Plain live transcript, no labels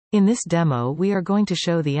In this demo we are going to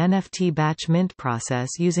show the NFT batch mint process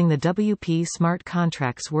using the WP Smart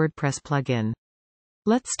Contracts WordPress plugin.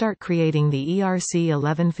 Let's start creating the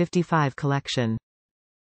ERC1155 collection.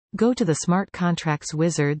 Go to the Smart Contracts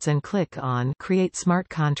wizards and click on Create Smart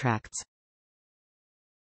Contracts.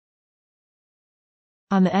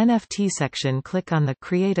 On the NFT section, click on the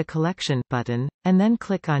Create a Collection button, and then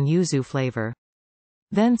click on Yuzu Flavor.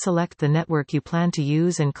 Then select the network you plan to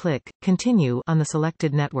use and click Continue on the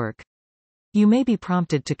selected network. You may be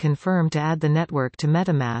prompted to confirm to add the network to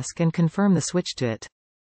MetaMask and confirm the switch to it.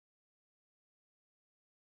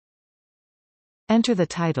 Enter the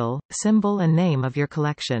title, symbol and name of your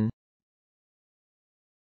collection.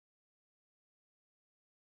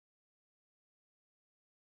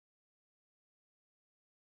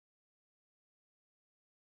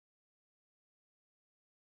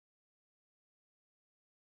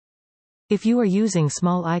 If you are using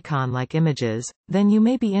small icon-like images, then you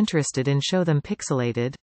may be interested in show them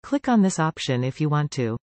pixelated. Click on this option if you want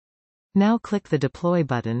to. Now click the Deploy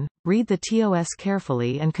button, read the TOS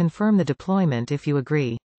carefully and confirm the deployment if you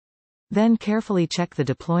agree. Then carefully check the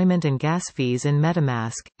deployment and gas fees in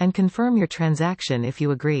MetaMask, and confirm your transaction if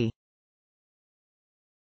you agree.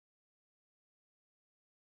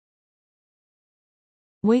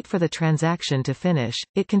 Wait for the transaction to finish,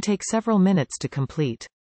 it can take several minutes to complete.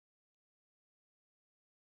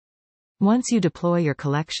 Once you deploy your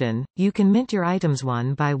collection, you can mint your items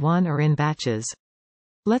one by one or in batches.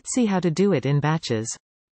 Let's see how to do it in batches.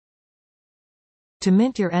 To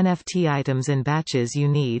mint your NFT items in batches, you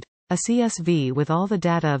need a CSV with all the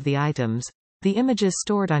data of the items, the images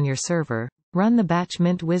stored on your server. Run the batch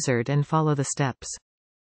mint wizard and follow the steps.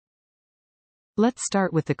 Let's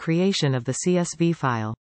start with the creation of the CSV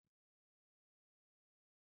file.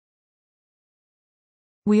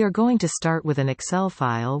 We are going to start with an Excel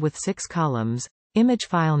file with 6 columns: image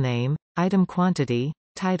file name, item quantity,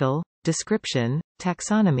 title, description,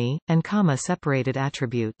 taxonomy, and comma-separated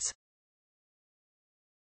attributes.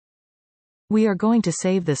 We are going to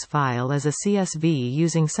save this file as a CSV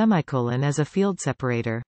using semicolon as a field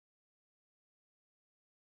separator.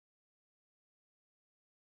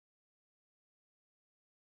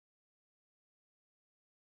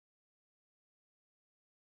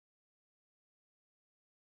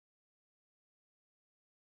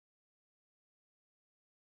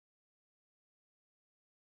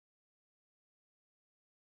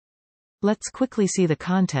 Let's quickly see the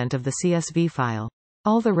content of the CSV file.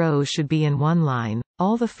 All the rows should be in one line,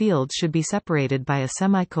 all the fields should be separated by a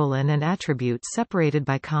semicolon and attributes separated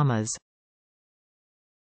by commas.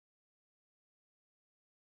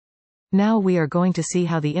 Now we are going to see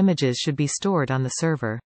how the images should be stored on the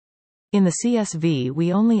server. In the CSV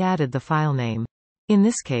we only added the file name. In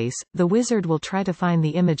this case, the wizard will try to find the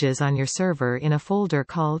images on your server in a folder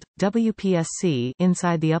called WPSC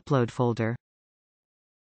inside the upload folder.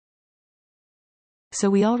 So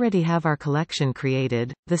we already have our collection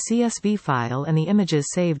created, the CSV file and the images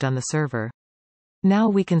saved on the server. Now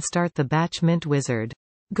we can start the batch mint wizard.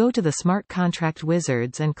 Go to the Smart Contract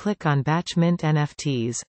wizards and click on Batch Mint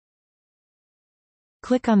NFTs.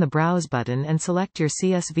 Click on the Browse button and select your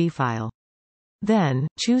CSV file. Then,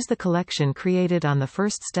 choose the collection created on the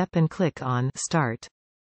first step and click on Start.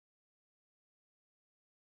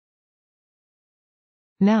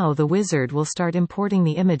 Now the wizard will start importing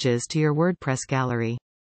the images to your WordPress gallery.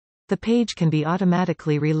 The page can be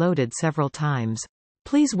automatically reloaded several times.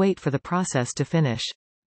 Please wait for the process to finish.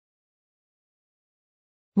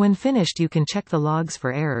 When finished, you can check the logs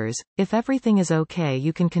for errors. If everything is okay,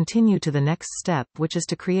 you can continue to the next step, which is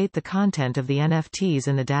to create the content of the NFTs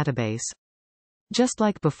in the database. Just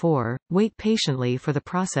like before, wait patiently for the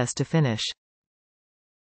process to finish.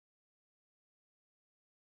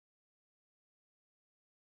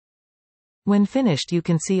 When finished, you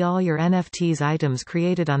can see all your NFTs items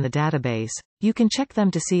created on the database. You can check them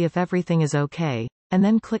to see if everything is okay, and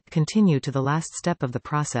then click Continue to the last step of the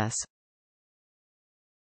process.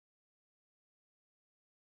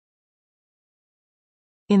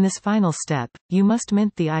 In this final step, you must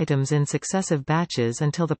mint the items in successive batches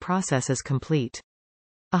until the process is complete.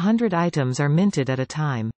 100 items are minted at a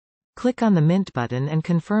time. Click on the Mint button and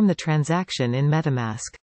confirm the transaction in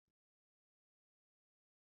MetaMask.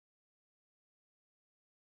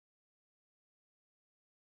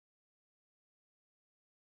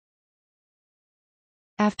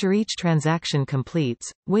 After each transaction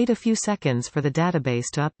completes, wait a few seconds for the database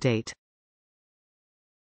to update.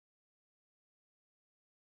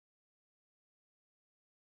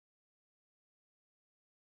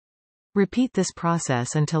 Repeat this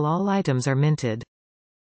process until all items are minted.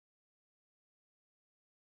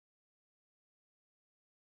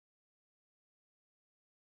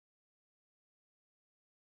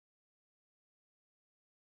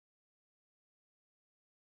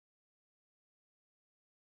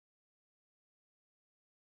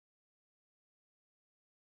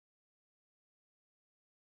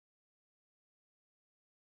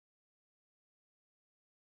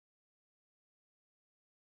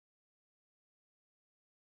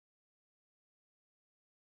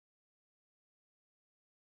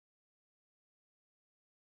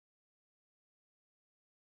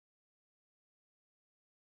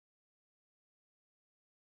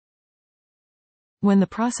 When the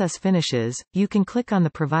process finishes, you can click on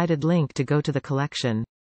the provided link to go to the collection.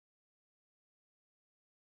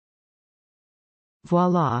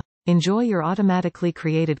 Voila! Enjoy your automatically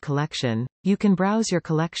created collection. You can browse your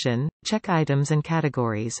collection, check items and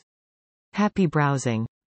categories. Happy browsing!